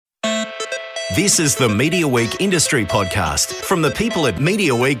This is the Media Week Industry Podcast from the people at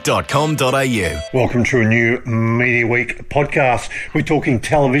MediaWeek.com.au. Welcome to a new Media Week podcast. We're talking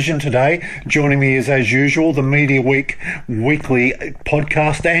television today. Joining me is, as usual, the Media Week weekly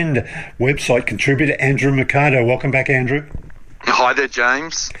podcast and website contributor, Andrew Mercado. Welcome back, Andrew. Hi there,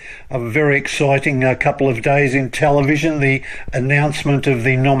 James. A very exciting couple of days in television. The announcement of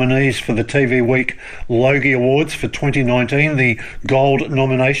the nominees for the TV Week Logie Awards for 2019, the gold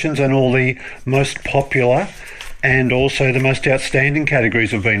nominations and all the most popular and also the most outstanding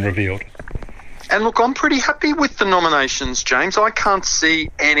categories have been revealed. And look, I'm pretty happy with the nominations, James. I can't see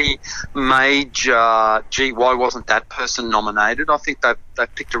any major, why wasn't that person nominated? I think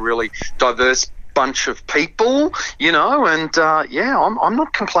they've picked a really diverse bunch of people, and I'm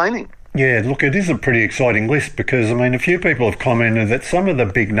not complaining. Yeah, look, it is a pretty exciting list because, a few people have commented that some of the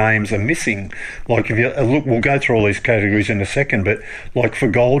big names are missing. Like, if you look, we'll go through all these categories in a second, but like for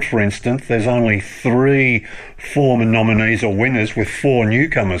gold, for instance, there's only 3 former nominees or winners with 4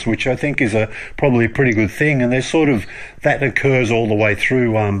 newcomers, which I think is probably a pretty good thing. And there's that occurs all the way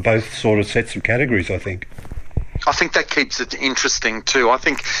through both sort of sets of categories, I think. I think that keeps it interesting too. I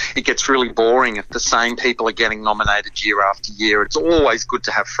think it gets really boring if the same people are getting nominated year after year. It's always good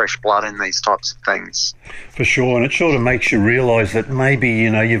to have fresh blood in these types of things. For sure, and it sort of makes you realise that maybe,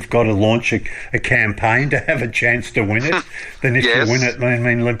 you've got to launch a campaign to have a chance to win it. Then if Yes. you win it,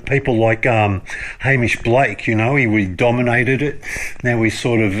 like people like Hamish Blake, we dominated it. Now we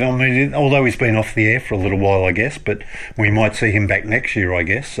although he's been off the air for a little while, I guess, but we might see him back next year, I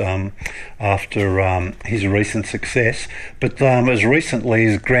guess, after his recent success. But as recently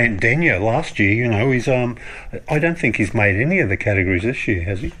as Grant Denyer last year, he's I don't think he's made any of the categories this year,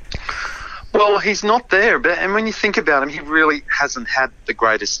 has he? Well, he's not there, and when you think about him, he really hasn't had the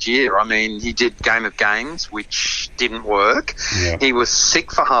greatest year. He did Game of Games, which didn't work. Yeah. He was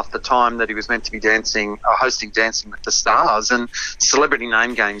sick for half the time that he was meant to be hosting Dancing with the Stars, and Celebrity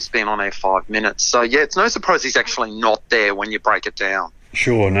Name Game's been on air 5 minutes. So, yeah, it's no surprise he's actually not there when you break it down.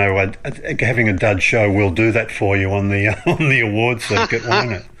 Sure, no, having a dud show will do that for you on the on the awards circuit,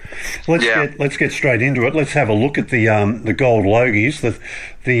 won't it? Let's get straight into it. Let's have a look at the gold Logies.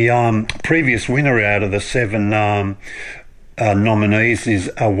 The previous winner out of the 7 nominees is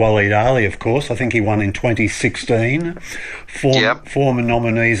Waleed Ali, of course. I think he won in 2016. Former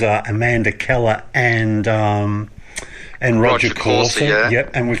nominees are Amanda Keller and Roger Corser. Yeah.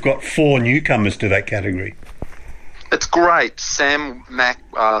 Yep, and we've got 4 newcomers to that category. It's great. Sam Mack,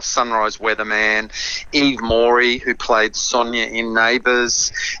 Sunrise Weatherman, Eve Morey, who played Sonia in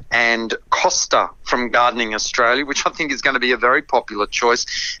Neighbours, and Costa from Gardening Australia, which I think is going to be a very popular choice.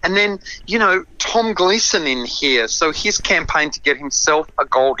 And then, Tom Gleeson in here. So his campaign to get himself a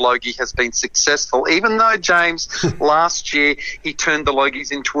gold Logie has been successful, even though, James, last year he turned the Logies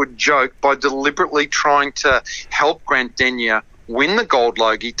into a joke by deliberately trying to help Grant Denyer win the gold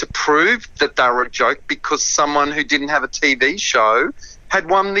Logie to prove that they were a joke because someone who didn't have a TV show had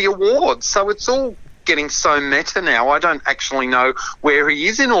won the award. So it's all getting so meta now. I don't actually know where he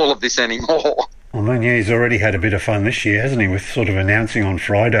is in all of this anymore. He's already had a bit of fun this year, hasn't he, with sort of announcing on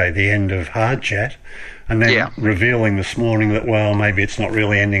Friday the end of Hard Chat and then revealing this morning that, well, maybe it's not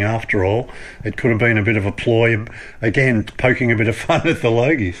really ending after all. It could have been a bit of a ploy, again, poking a bit of fun at the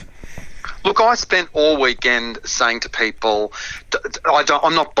Logies. Look, I spent all weekend saying to people,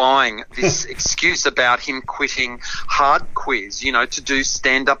 I'm not buying this excuse about him quitting Hard Quiz, to do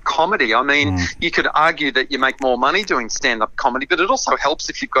stand-up comedy. You could argue that you make more money doing stand-up comedy, but it also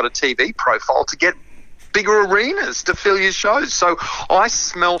helps if you've got a TV profile to get bigger arenas to fill your shows. So I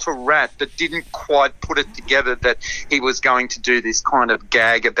smelt a rat that didn't quite put it together that he was going to do this kind of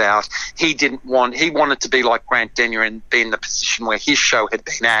gag about he wanted to be like Grant Denyer and be in the position where his show had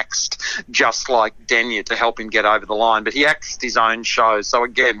been axed just like Denyer to help him get over the line, but he axed his own show. So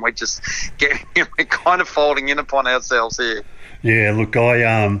again, we're kind of folding in upon ourselves here. Yeah, look,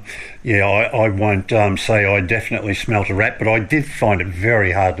 I won't say I definitely smelt a rat, but I did find it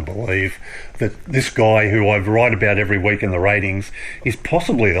very hard to believe that this guy, who I write about every week in the ratings, is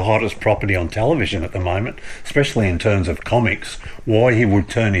possibly the hottest property on television at the moment, especially in terms of comics. Why he would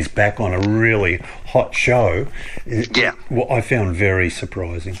turn his back on a really hot show, I found very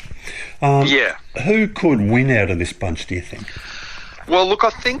surprising. Who could win out of this bunch, do you think? Well, look, I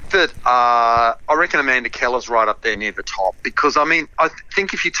think that I reckon Amanda Keller's right up there near the top because, I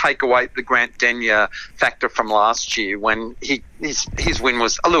think if you take away the Grant Denyer factor from last year when he his win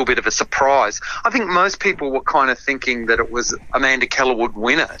was a little bit of a surprise. I think most people were kind of thinking that it was Amanda Keller would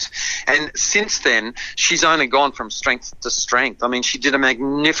win it. And since then, she's only gone from strength to strength. I mean, she did a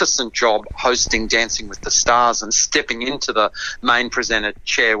magnificent job hosting Dancing with the Stars and stepping into the main presenter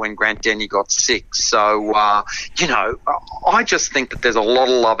chair when Grant Denny got sick. So, I just think that there's a lot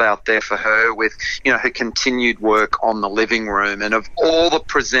of love out there for her with, her continued work on The Living Room. And of all the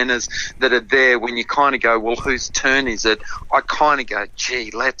presenters that are there, when you kind of go, well, whose turn is it? I kind of go,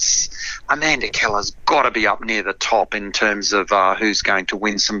 gee, Amanda Keller's got to be up near the top in terms of who's going to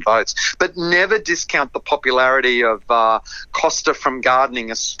win some votes. But never discount the popularity of Costa from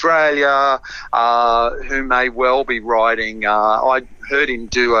Gardening Australia, who may well be riding. I heard him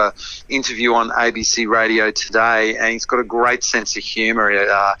do a interview on ABC Radio today, and he's got a great sense of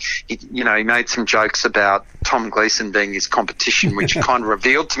humour. He made some jokes about Tom Gleeson being his competition, which kind of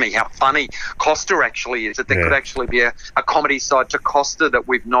revealed to me how funny Costa actually is, that there could actually be a comedy side to Costa that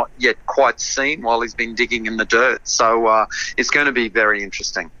we've not yet quite seen while he's been digging in the dirt. So it's going to be very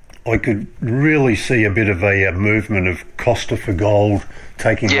interesting. I could really see a bit of a movement of Costa for Gold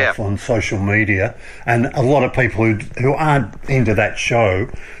taking off on social media, and a lot of people who aren't into that show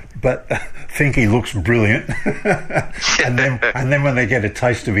but think he looks brilliant and then when they get a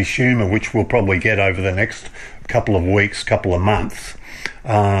taste of his humour, which we'll probably get over the next couple of weeks, couple of months,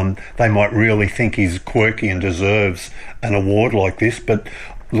 they might really think he's quirky and deserves an award like this. But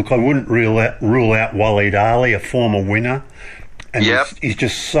look, I wouldn't rule out Waleed Ali, a former winner, and he's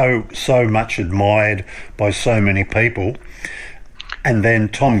just so much admired by so many people. And then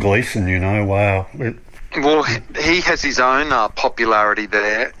Tom Gleeson, wow. Well, he has his own popularity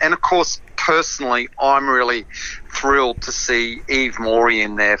there. And, of course, personally, I'm really thrilled to see Eve Morey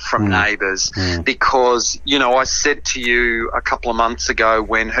in there from Neighbours because, I said to you a couple of months ago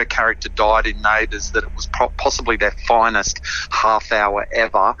when her character died in Neighbours that it was possibly their finest half hour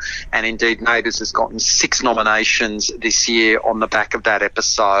ever. And indeed, Neighbours has gotten 6 nominations this year on the back of that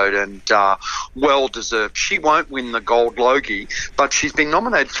episode, and well deserved. She won't win the Gold Logie, but she's been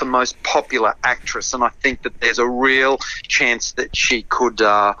nominated for Most Popular Actress, and I think that there's a real chance that she could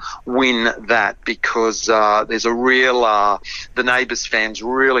win that because there's a real the Neighbours fans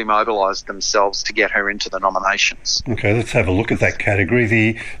really mobilised themselves to get her into the nominations. Okay, let's have a look at that category.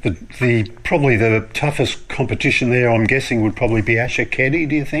 The probably the toughest competition there, I'm guessing, would probably be Asher Keddy,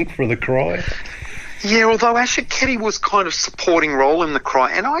 do you think, for The Cry? Yeah, although Asher Keddy was kind of supporting role in The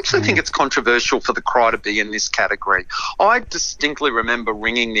Cry, and I actually think it's controversial for The Cry to be in this category. I distinctly remember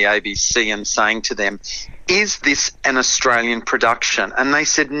ringing the ABC and saying to them, is this an Australian production? And they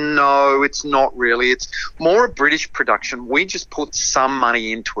said, no, it's not really. It's more a British production. We just put some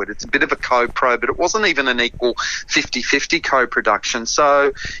money into it. It's a bit of a co-pro, but it wasn't even an equal 50-50 co-production.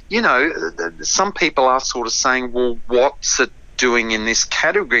 So, some people are sort of saying, well, what's it doing in this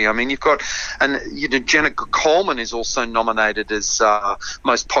category? I mean, you've got, Jenna Coleman is also nominated as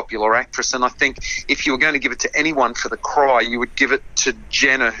Most Popular Actress, and I think if you were going to give it to anyone for The Cry, you would give it to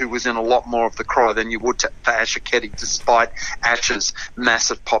Jenna, who was in a lot more of The Cry than you would for Asher Keddy, despite Asher's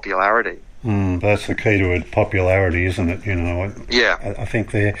massive popularity. That's the key to it, popularity, isn't it? I think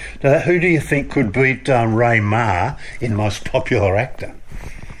there. Who do you think could beat Ray Maher in Most Popular Actor?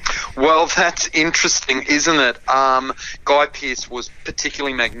 Well, that's interesting, isn't it? Guy Pearce was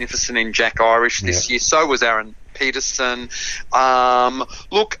particularly magnificent in Jack Irish this year. So was Aaron Peterson.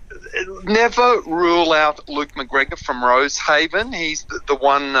 Look, never rule out Luke McGregor from Rosehaven. He's the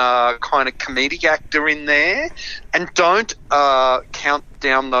one kind of comedic actor in there. And don't count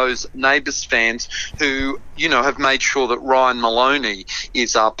down those Neighbours fans who, have made sure that Ryan Maloney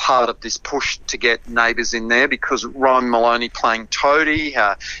is part of this push to get Neighbours in there, because Ryan Maloney playing Toadie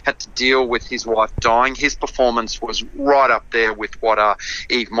had to deal with his wife dying. His performance was right up there with what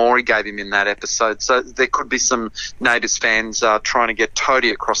Eve Morey gave him in that episode. So there could be some Neighbours fans trying to get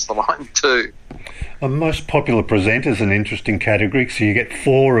Toadie across the line too. Most Popular Presenter is an interesting category, so you get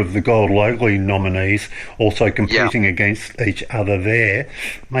 4 of the Gold Logie nominees also competing against each other there.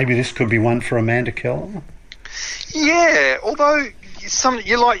 Maybe this could be one for Amanda Keller? Yeah, although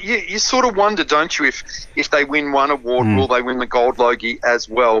you sort of wonder, don't you, if they win one award, will they win the Gold Logie as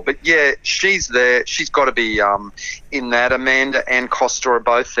well? But yeah, she's there. She's got to be in that. Amanda and Costa are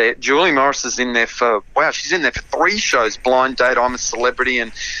both there. Julie Morris is in there she's in there for 3 shows: Blind Date, I'm a Celebrity,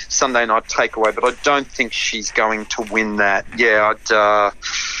 and Sunday Night Takeaway. But I don't think she's going to win that. Yeah,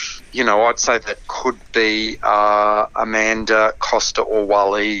 I'd say that could be Amanda, Costa, or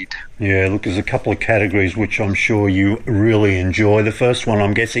Waleed. Yeah, look, there's a couple of categories which I'm sure you really enjoy. The first one,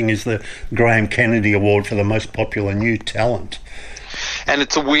 I'm guessing, is the Graham Kennedy Award for the Most Popular New Talent. And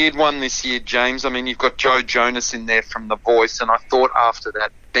it's a weird one this year, James. I mean, you've got Joe Jonas in there from The Voice, and I thought after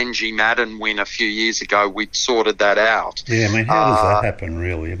that Benji Madden win a few years ago, we'd sorted that out. Yeah, I mean, how does that happen,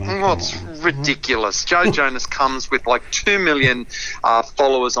 really? I mean, well, it's ridiculous. Joe Jonas comes with like 2 million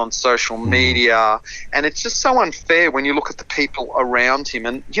followers on social media, and it's just so unfair when you look at the people around him.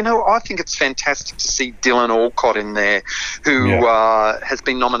 And, you know, I think it's fantastic to see Dylan Alcott in there, who has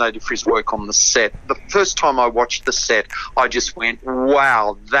been nominated for his work on The Set. The first time I watched The Set, I just went,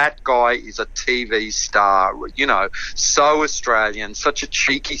 wow, that guy is a TV star, you know, so Australian, such a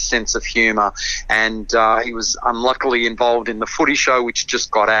cheeky sense of humour, and he was unluckily involved in the footy show, which just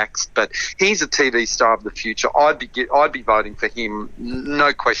got axed, but he's a TV star of the future. I'd be voting for him,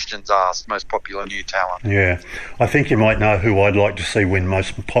 no questions asked, most popular new talent. Yeah, I think you might know who I'd like to see win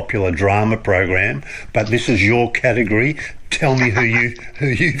most popular drama program, but this is your category. Tell me who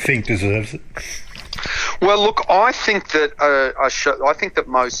you think deserves it. Well, look, I think that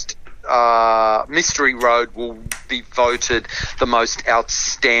most Mystery Road will be voted the most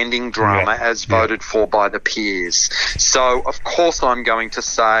outstanding drama as voted for by the peers. So, of course, I'm going to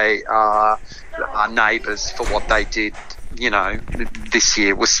say Neighbours for what they did, you know, this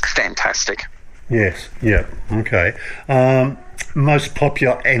year was fantastic. Yes, yeah, okay. Most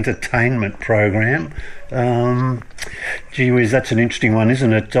popular entertainment program. Gee whiz, that's an interesting one,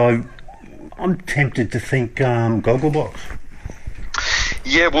 isn't it? I'm tempted to think Gogglebox.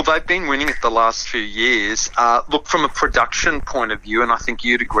 Yeah, well, they've been winning it the last few years. Look, from a production point of view, and I think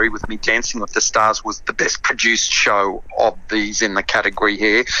you'd agree with me, Dancing with the Stars was the best produced show of these in the category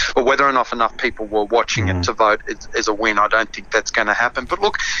here. But whether or not enough people were watching it to vote as a win, I don't think that's going to happen. But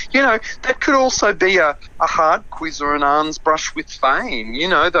look, you know, that could also be a hard quiz or an Arn's brush with fame. You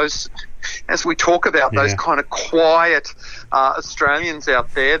know, those, as we talk about, those kind of quiet Australians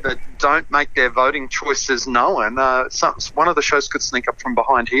out there that don't make their voting choices known. One of the shows could sneak up from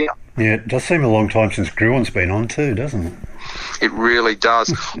behind here. Yeah, it does seem a long time since Gruen's been on too, doesn't it? It really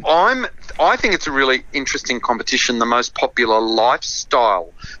does. I think it's a really interesting competition, the most popular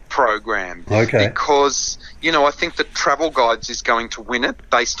lifestyle program. Okay. Because, you know, I think that Travel Guides is going to win it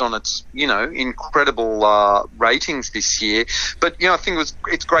based on its, you know, incredible ratings this year. But, you know, I think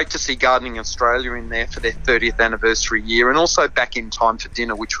it's great to see Gardening Australia in there for their 30th anniversary year, and also Back in Time for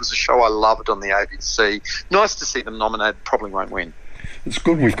Dinner, which was a show I loved on the ABC. Nice to see them nominated. Probably won't win. It's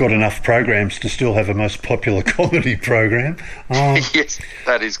good we've got enough programs to still have a most popular comedy program. Yes,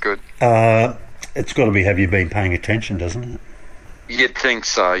 that is good. It's got to be Have You Been Paying Attention, doesn't it? You'd think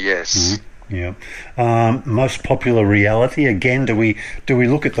so, yes. Yeah. Most popular reality. Again, do we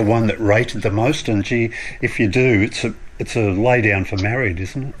look at the one that rated the most? And gee, if you do, it's a lay down for Married,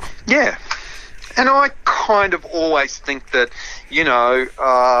 isn't it? Yeah. And I kind of always think that, you know,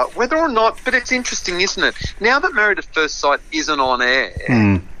 whether or not, but it's interesting, isn't it? Now that Married at First Sight isn't on air,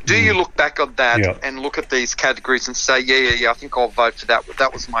 do you look back on that and look at these categories and say, yeah, I think I'll vote for that.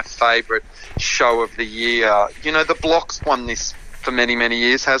 That was my favourite show of the year. You know, The Block's won this for many, many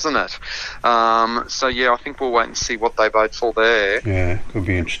years, hasn't it? So, yeah, I think we'll wait and see what they vote for there. Yeah, could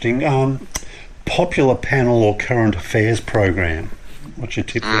be interesting. Popular panel or current affairs program. What's your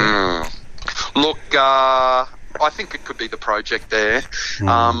tip there? Look, I think it could be The Project there.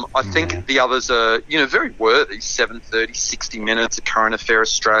 I think the others are, you know, very worthy. 7:30, 60 Minutes, A Current Affair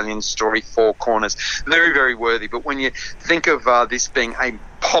Australian Story, Four Corners. Very, very worthy. But when you think of this being a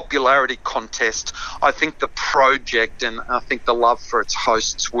popularity contest, I think The Project and I think the love for its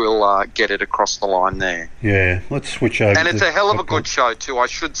hosts will get it across the line there. Yeah, let's switch over. And it's a hell of a good show too, I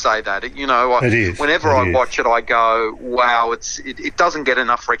should say that. It is. Whenever I watch it, I go, wow, it doesn't get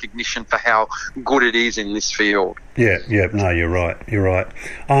enough recognition for how good it is in this field. Yeah, no, you're right.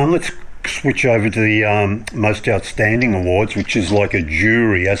 Let's switch over to the most outstanding awards, which is like a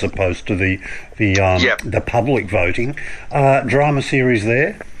jury as opposed to the public voting. Drama series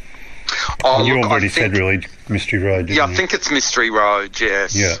there. You already said really Mystery Road. Didn't you? I think it's Mystery Road.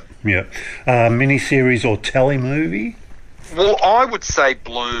 Yes. Yeah. Miniseries or telemovie. Well, I would say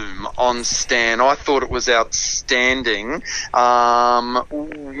Bloom on Stan. I thought it was outstanding.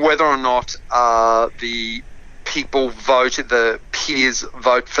 Whether or not the peers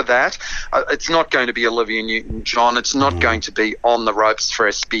vote for that. It's not going to be Olivia Newton-John. It's not going to be On the Ropes for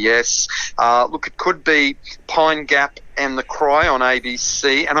SBS. Look, it could be Pine Gap and The Cry on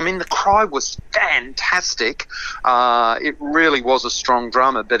ABC. And I mean, The Cry was fantastic. It really was a strong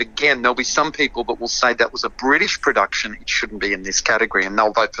drama. But again, there'll be some people that will say that was a British production. It shouldn't be in this category, and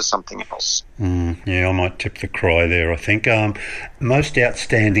they'll vote for something else. Yeah, I might tip The Cry there, I think. Most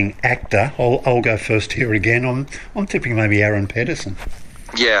outstanding actor. I'll go first here again. I'm tipping maybe Aaron Pedersen.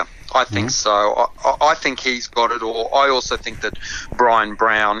 Yeah, I think so. I think he's got it all. I also think that Brian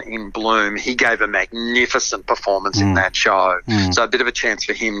Brown in Bloom, he gave a magnificent performance in that show. So a bit of a chance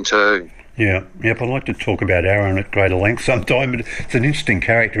for him too. Yeah, yep. I'd like to talk about Aaron at greater length sometime, but it's an interesting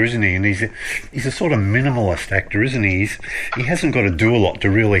character, isn't he? And he's a sort of minimalist actor, isn't he? He hasn't got to do a lot to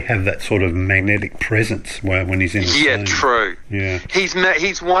really have that sort of magnetic presence when he's in the scene. Yeah, true. Yeah,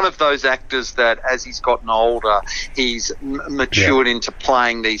 he's one of those actors that, as he's gotten older, he's matured into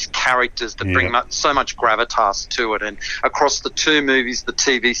playing these characters that bring so much gravitas to it. And across the 2 movies, the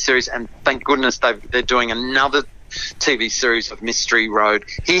TV series, and thank goodness they're doing another TV series of Mystery Road.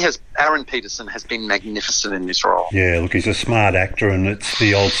 Aaron Peterson has been magnificent in this role. Yeah, look, he's a smart actor, and it's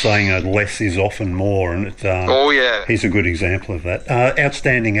the old saying, less is often more, and he's a good example of that.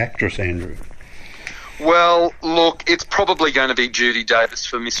 Outstanding actress, Andrew. Well, look, it's probably going to be Judy Davis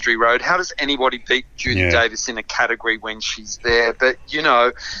for Mystery Road. How does anybody beat Judy Davis in a category when she's there? But,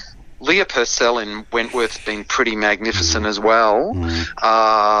 Leah Purcell in Wentworth's been pretty magnificent as well.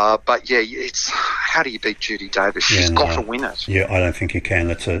 But it's how do you beat Judy Davis? She's got to win it. Yeah, I don't think you can.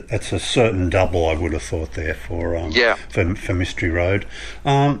 That's a certain double, I would have thought there for Mystery Road.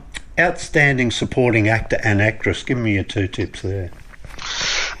 Outstanding supporting actor and actress. Give me your 2 tips there.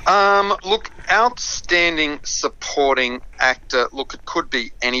 Look, outstanding supporting actor. Look, it could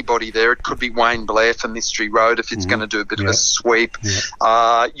be anybody there. It could be Wayne Blair for Mystery Road if it's going to do a bit of a sweep.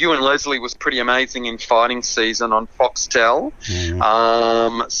 Ewan Leslie was pretty amazing in Fighting Season on Foxtel.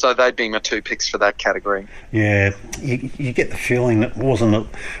 So they'd be my 2 picks for that category. Yeah, you get the feeling that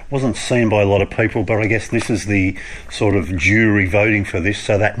wasn't seen by a lot of people, but I guess this is the sort of jury voting for this,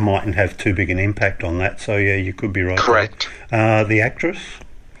 so that mightn't have too big an impact on that. So yeah, you could be right. Correct. The actress?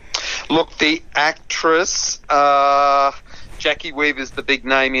 Look, the actress, Jackie Weaver's the big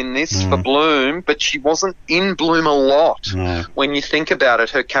name in this for Bloom, but she wasn't in Bloom a lot. No. When you think about it,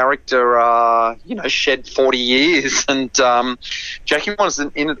 her character, shed 40 years, and Jackie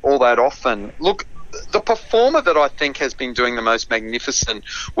wasn't in it all that often. Look, the performer that I think has been doing the most magnificent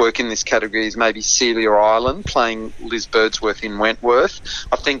work in this category is maybe Celia Island, playing Liz Birdsworth in Wentworth.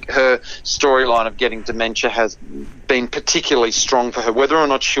 I think her storyline of getting dementia has been particularly strong for her. Whether or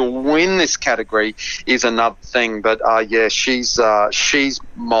not she'll win this category is another thing, but she's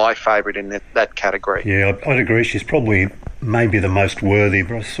my favourite in that category. Yeah, I'd agree. She's probably maybe the most worthy,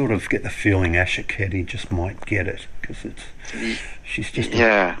 but I sort of get the feeling Asha Keddy just might get it because she's just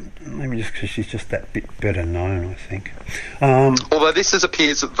maybe just because she's just that bit better known, I think. Although this is a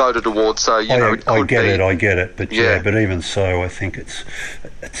peers voted award, so it could I get it, but but even so, I think it's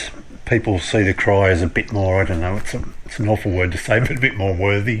people see the cry as a bit more. I don't know. It's an awful word to say, but a bit more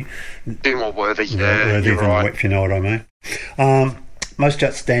worthy. A bit more worthy, worthy you're than right. if you know what I mean. Most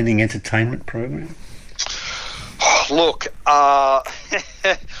outstanding entertainment program. Look, I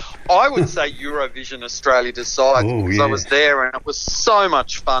would say Eurovision Australia Decides because I was there and it was so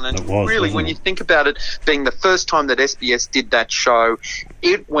much fun. And really, when you think about it, being the first time that SBS did that show,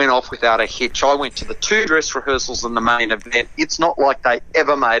 it went off without a hitch. I went to the 2 dress rehearsals and the main event. It's not like they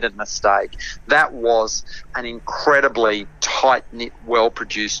ever made a mistake. That was an incredibly tight-knit,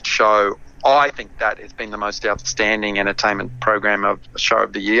 well-produced show. I think that has been the most outstanding entertainment program of the show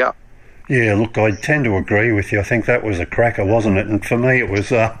of the year. Yeah, look, I tend to agree with you. I think that was a cracker, wasn't it? And for me, it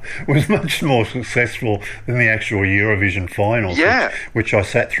was much more successful than the actual Eurovision finals, which I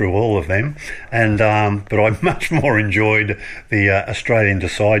sat through all of them. And but I much more enjoyed the Australian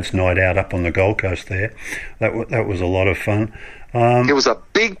Decides night out up on the Gold Coast there. That was a lot of fun. It was a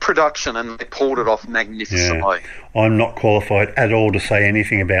big production and they pulled it off magnificently. Yeah. I'm not qualified at all to say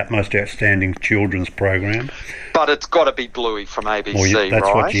anything about most outstanding children's program. But it's got to be Bluey from ABC, that's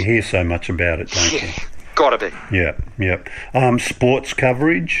right? what you hear so much about it, don't you? Got to be. Yeah. Sports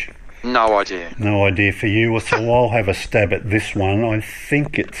coverage? No idea. No idea for you. So I'll have a stab at this one. I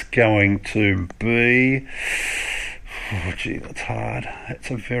think it's going to be... Oh, gee, that's hard. It's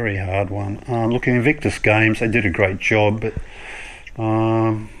a very hard one. Look, in Invictus Games, they did a great job, but...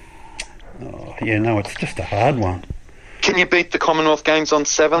 it's just a hard one. Can you beat the Commonwealth Games on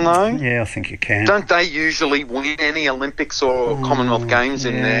 7, though? Yeah, I think you can. Don't they usually win any Olympics or Commonwealth Games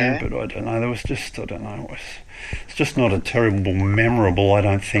in there? Yeah, but I don't know. There was just, I don't know. It's just not a terrible memorable, I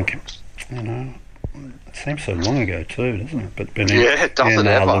don't think. You know, it seems so long ago too, doesn't it? But it doesn't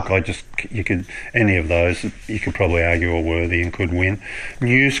ever. Look, any of those, you could probably argue are worthy and could win.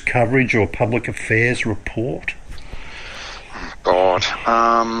 News coverage or public affairs report? God.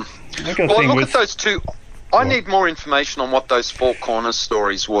 Look at those 2. I need more information on what those 4 corners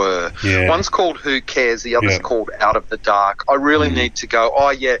stories were. Yeah. One's called Who Cares, the other's called Out of the Dark. I really need to go,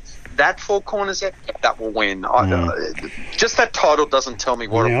 that Four Corners epic, that will win. Just that title doesn't tell me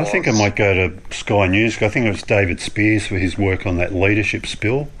what it was. I think it might go to Sky News. I think it was David Spears for his work on that leadership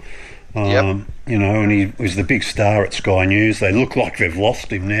spill. You know, and he was the big star at Sky News. They look like they've lost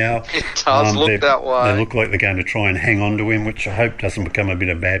him now. It does look that way. They look like they're going to try and hang on to him, which I hope doesn't become a bit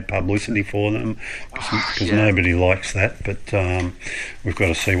of bad publicity for them, because nobody likes that. But we've got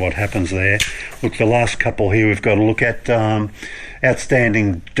to see what happens there. Look, the last couple here we've got to look at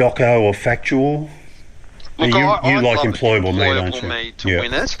outstanding doco or factual. Look, you like Employable Me, don't you? Me to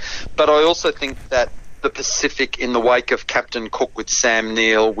win it, but I also think that the Pacific in the wake of Captain Cook with Sam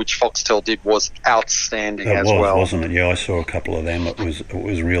Neill, which Foxtel did, was outstanding well. Wasn't it? Yeah, I saw a couple of them. It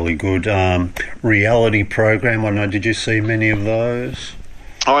was really good. Reality program, I don't know, did you see many of those?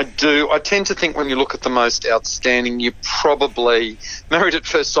 I do. I tend to think when you look at the most outstanding, you probably, Married at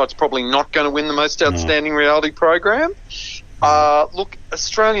First Sight's probably not going to win the most outstanding reality program. Look,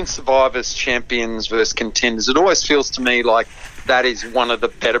 Australian Survivors, Champions versus Contenders, it always feels to me like that is one of the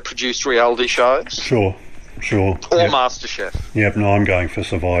better produced reality shows. Sure. Or MasterChef. Yep, no, I'm going for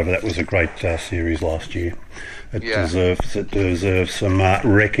Survivor. That was a great series last year. It deserves some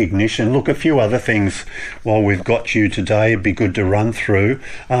recognition. Look, a few other things while we've got you today, it'd be good to run through.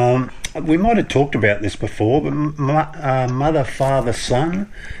 We might have talked about this before, but Mother, Father,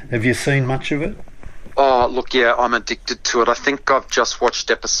 Son, have you seen much of it? Oh, look, yeah, I'm addicted to it. I think I've just watched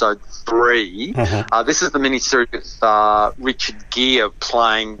episode 3. This is the miniseries with Richard Gere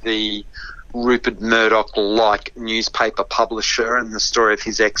playing the Rupert Murdoch-like newspaper publisher and the story of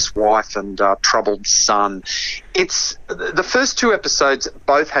his ex-wife and troubled son. It's the first 2 episodes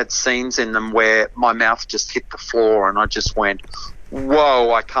both had scenes in them where my mouth just hit the floor and I just went,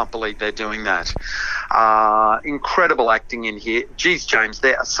 whoa, I can't believe they're doing that. Incredible acting in here. Geez, James,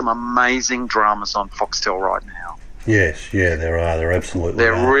 there are some amazing dramas on Foxtel right now. Yes, yeah, there are. There absolutely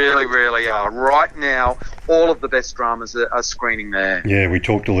are. There really, really are. Right now, all of the best dramas are screening there. Yeah, we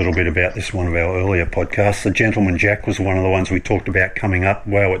talked a little bit about this in one of our earlier podcasts. The Gentleman Jack was one of the ones we talked about coming up.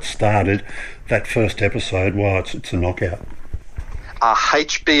 Wow, it started. That first episode, wow, it's a knockout.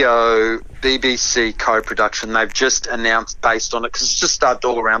 HBO, BBC co-production. They've just announced based on it because it's just started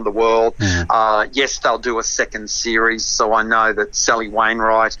all around the world. Yes, they'll do a second series, so I know that Sally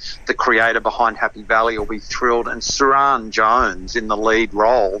Wainwright, the creator behind Happy Valley, will be thrilled. And Suran Jones in the lead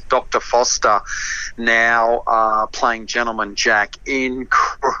role, Dr. Foster, now playing Gentleman Jack.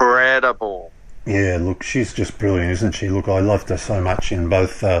 Incredible. Yeah, look, she's just brilliant, isn't she? Look, I loved her so much in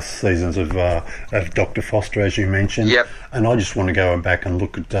both seasons of Dr. Foster, as you mentioned. Yep. And I just want to go back and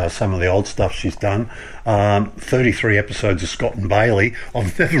look at some of the old stuff she's done. 33 episodes of Scott and Bailey.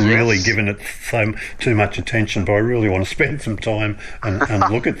 I've never really given it too much attention, but I really want to spend some time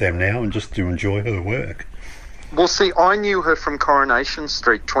and look at them now and just to enjoy her work. Well, see, I knew her from Coronation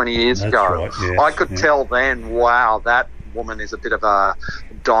Street 20 years ago. Right, yes, I could tell then, wow, that woman is a bit of a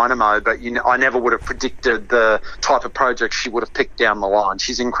dynamo, but I never would have predicted the type of project she would have picked down the line.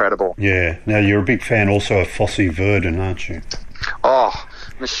 She's incredible. Yeah. Now, you're a big fan also of Fosse Verdon, aren't you? Oh,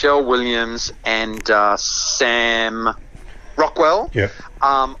 Michelle Williams and Sam Rockwell. Yeah.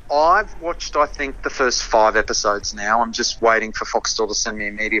 I've watched, I think, the first 5 episodes now. I'm just waiting for Foxtel to send me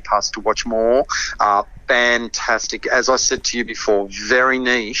a media pass to watch more. Fantastic. As I said to you before, very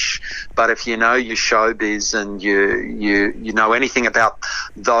niche, but if you know your showbiz and you know anything about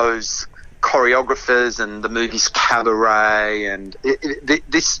those choreographers and the movies Cabaret, and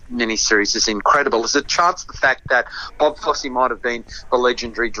this miniseries is incredible. As it charts the fact that Bob Fosse might have been the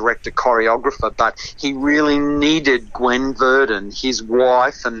legendary director choreographer, but he really needed Gwen Verdon, his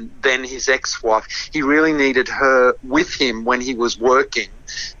wife and then his ex-wife. He really needed her with him when he was working,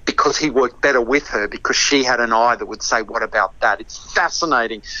 because he worked better with her, because she had an eye that would say, what about that? It's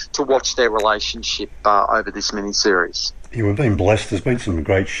fascinating to watch their relationship over this miniseries. Yeah, we've been blessed. There's been some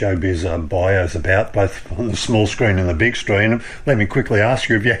great showbiz bios about, both on the small screen and the big screen. Let me quickly ask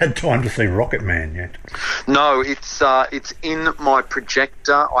you, have you had time to see Rocket Man yet? No, it's in my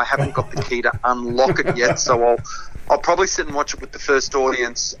projector. I haven't got the key to unlock it yet, so I'll probably sit and watch it with the first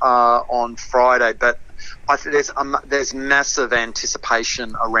audience on Friday, but I think there's massive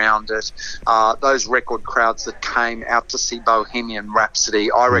anticipation around it. Those record crowds that came out to see Bohemian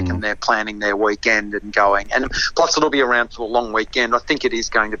Rhapsody, I reckon they're planning their weekend and going. And plus it'll be around for a long weekend. I think it is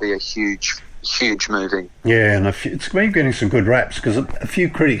going to be a huge movie. Yeah, and it's been getting some good raps, because a few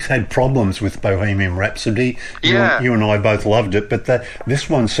critics had problems with Bohemian Rhapsody. Yeah. You and I both loved it, but this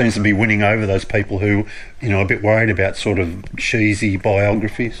one seems to be winning over those people who, are a bit worried about sort of cheesy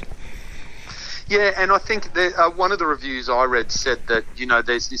biographies. Yeah, and I think one of the reviews I read said that,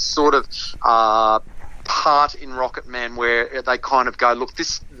 there's this sort of part in Rocket Man where they kind of go, look,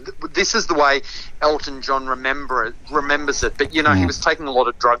 this is the way Elton John remembers it. But, you know, he was taking a lot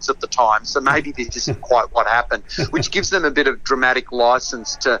of drugs at the time, so maybe this isn't quite what happened, which gives them a bit of dramatic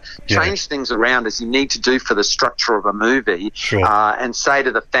license to change things around, as you need to do for the structure of a movie, and say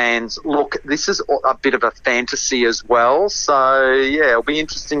to the fans, look, this is a bit of a fantasy as well. So, yeah, it'll be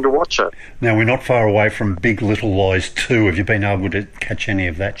interesting to watch it. Now, we're not far away from Big Little Lies 2. Have you been able to catch any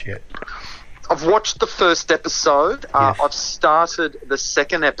of that yet? I've watched the first episode. I've started the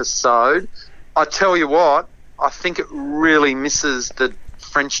second episode. I tell you what, I think it really misses the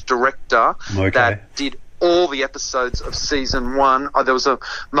French director that did all the episodes of season 1. There was a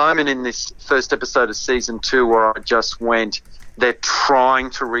moment in this first episode of season 2 where I just went, they're trying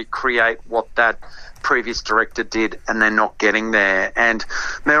to recreate what that previous director did and they're not getting there. And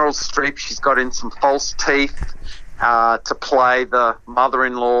Meryl Streep, she's got in some false teeth to play the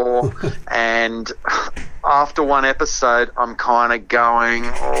mother-in-law, and after one episode I'm kind of going,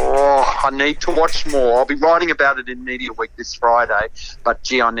 I need to watch more. I'll be writing about it in Media Week this Friday, but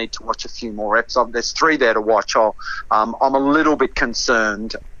gee, I need to watch a few more episodes. There's 3 there to watch. I'm a little bit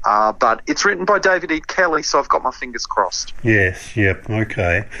concerned, but it's written by David E. Kelly, so I've got my fingers crossed. Yes, yep,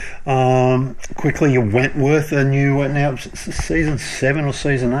 okay. Quickly, your Wentworth, a new, now season 7 or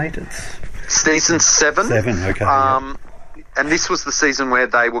season 8? It's season 7. 7, okay. And this was the season where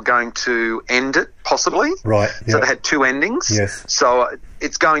they were going to end it, possibly. Right. So they had 2 endings. Yes. So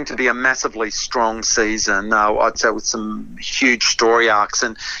it's going to be a massively strong season, I'd say, with some huge story arcs.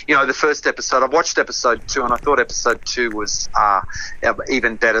 And, you know, the first episode, I watched episode 2, and I thought episode 2 was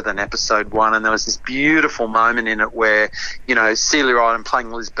even better than episode 1. And there was this beautiful moment in it where, you know, Celia Iden,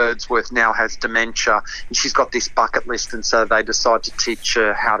 playing Liz Birdsworth, now has dementia, and she's got this bucket list, and so they decide to teach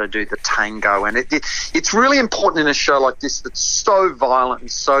her how to do the tango. And it's really important in a show like this that's so violent and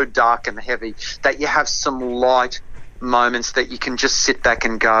so dark and heavy that you have some light moments that you can just sit back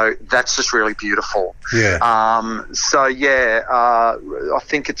and go, that's just really beautiful. Yeah. I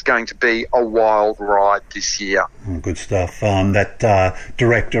think it's going to be a wild ride this year. Good stuff. That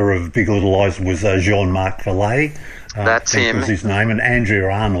director of Big Little Lies was Jean-Marc Vallée. That's him. Was his name. And Andrea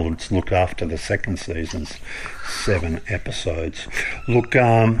Arnold's looked after the second season's 7 episodes. Look,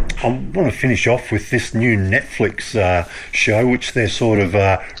 I want to finish off with this new Netflix show, which they're sort of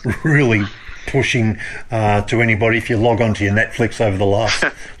really pushing to anybody. If you log on to your Netflix over the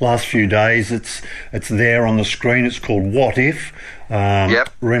last few days, it's there on the screen. It's called What If.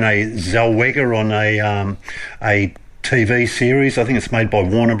 Renee Zellweger on a TV series. I think it's made by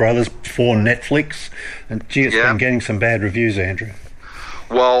Warner Brothers for Netflix. And gee, it's been getting some bad reviews, Andrew.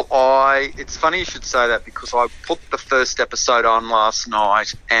 Well, it's funny you should say that, because I put the first episode on last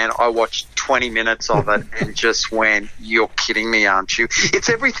night and I watched 20 minutes of it and just went, you're kidding me, aren't you? It's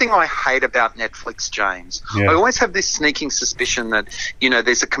everything I hate about Netflix, James. I always have this sneaking suspicion that, you know,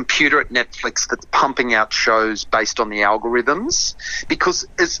 there's a computer at Netflix that's pumping out shows based on the algorithms, because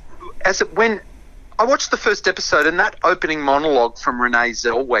when I watched the first episode and that opening monologue from Renee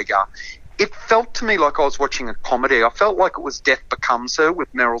Zellweger, it felt to me like I was watching a comedy. I felt like it was Death Becomes Her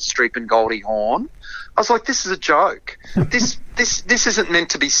with Meryl Streep and Goldie Hawn. I was like, this is a joke. This isn't meant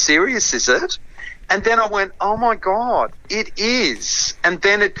to be serious, is it? And then I went, oh my God, it is. And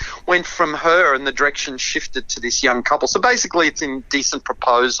then it went from her and the direction shifted to this young couple. So basically it's Indecent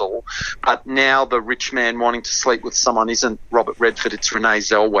Proposal, but now the rich man wanting to sleep with someone isn't Robert Redford, it's Renee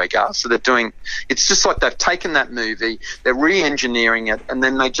Zellweger. So it's just like they've taken that movie, they're re-engineering it, and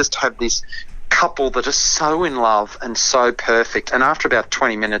then they just have this couple that are so in love and so perfect. And after about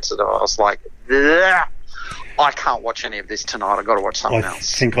 20 minutes of it, I was like, ugh. I can't watch any of this tonight. I've got to watch something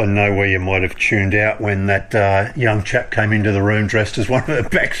else. I think I know where you might have tuned out when that young chap came into the room dressed as one of the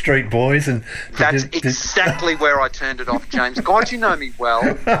Backstreet Boys. And that's exactly where I turned it off, James. God, you know me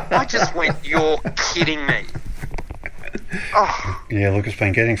well. I just went, you're kidding me. Oh. Yeah, look, it's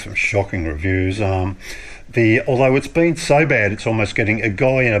been getting some shocking reviews. Although it's been so bad, it's almost getting a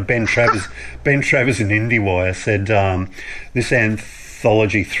guy, Ben Travers in IndieWire said this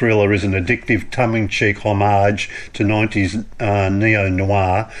anthology thriller is an addictive tongue-in-cheek homage to 90s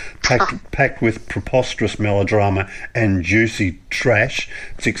neo-noir, packed with preposterous melodrama and juicy trash.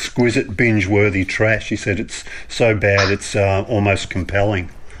 It's exquisite, binge-worthy trash. He said it's so bad it's almost compelling.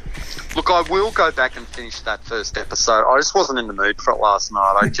 Look, I will go back and finish that first episode. I just wasn't in the mood for it last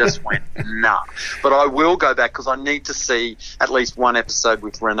night. I just went, nah. But I will go back because I need to see at least one episode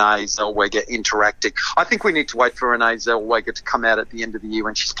with Renee Zellweger interacting. I think we need to wait for Renee Zellweger to come out at the end of the year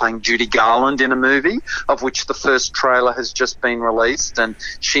when she's playing Judy Garland in a movie, of which the first trailer has just been released, and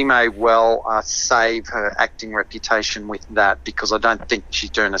she may well save her acting reputation with that, because I don't think she's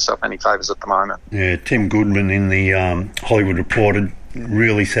doing herself any favours at the moment. Yeah, Tim Goodman in the Hollywood Reporter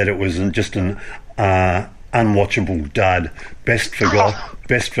really said it was just an unwatchable dud, best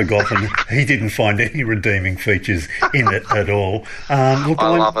forgotten. He didn't find any redeeming features in it at all. Look,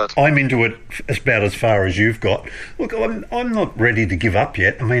 I love it. I'm into it about as far as you've got. Look, I'm not ready to give up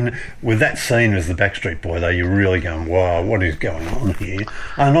yet. I mean, with that scene as the Backstreet Boy, though, you're really going, wow, what is going on here?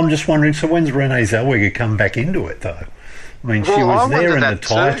 And I'm just wondering, so when's Renee Zellweger come back into it, though? I mean, she was there in the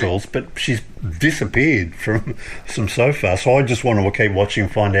titles, but she's disappeared from so far. So I just want to keep watching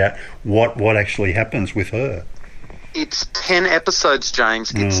and find out what actually happens with her. It's 10 episodes,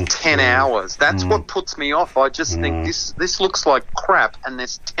 James. It's 10 hours. That's what puts me off. I just think this looks like crap, and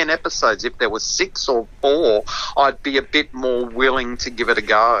there's 10 episodes. If there was 6 or 4, I'd be a bit more willing to give it a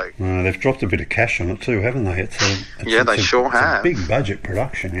go. They've dropped a bit of cash on it too, haven't they? They sure have. It's a big budget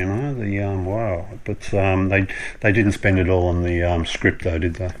production, you know. Wow, but they didn't spend it all on the script, though,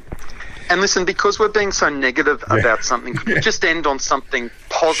 did they? And listen, because we're being so negative about something, could we just end on something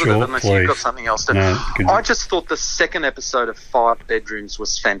positive, sure, unless please. you've got something else to... No, I just thought the second episode of 5 Bedrooms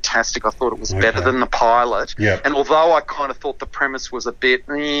was fantastic. I thought it was better than the pilot. Yep. And although I kind of thought the premise was a bit...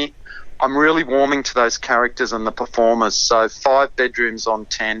 I'm really warming to those characters and the performers. So 5 Bedrooms on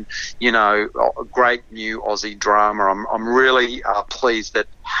 10, a great new Aussie drama. I'm really pleased at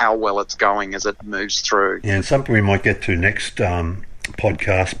how well it's going as it moves through. Yeah, and something we might get to next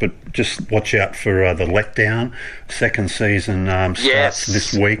podcast, but just watch out for The Letdown. Second season starts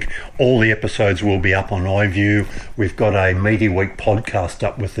this week. All the episodes will be up on iView. We've got a Media Week podcast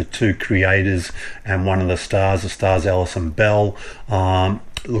up with the 2 creators and one of the stars. The star's Alison Bell.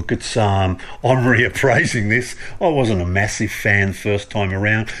 Look, it's I'm reappraising this. I wasn't a massive fan first time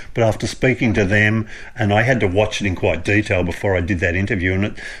around, but after speaking to them, and I had to watch it in quite detail before I did that interview,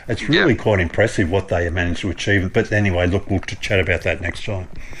 and it's really quite impressive what they managed to achieve. But anyway, look, we'll chat about that next time.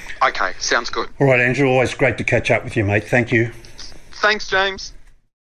 Okay, sounds good. All right, Andrew, always great to catch up with you, mate. Thank you. Thanks, James.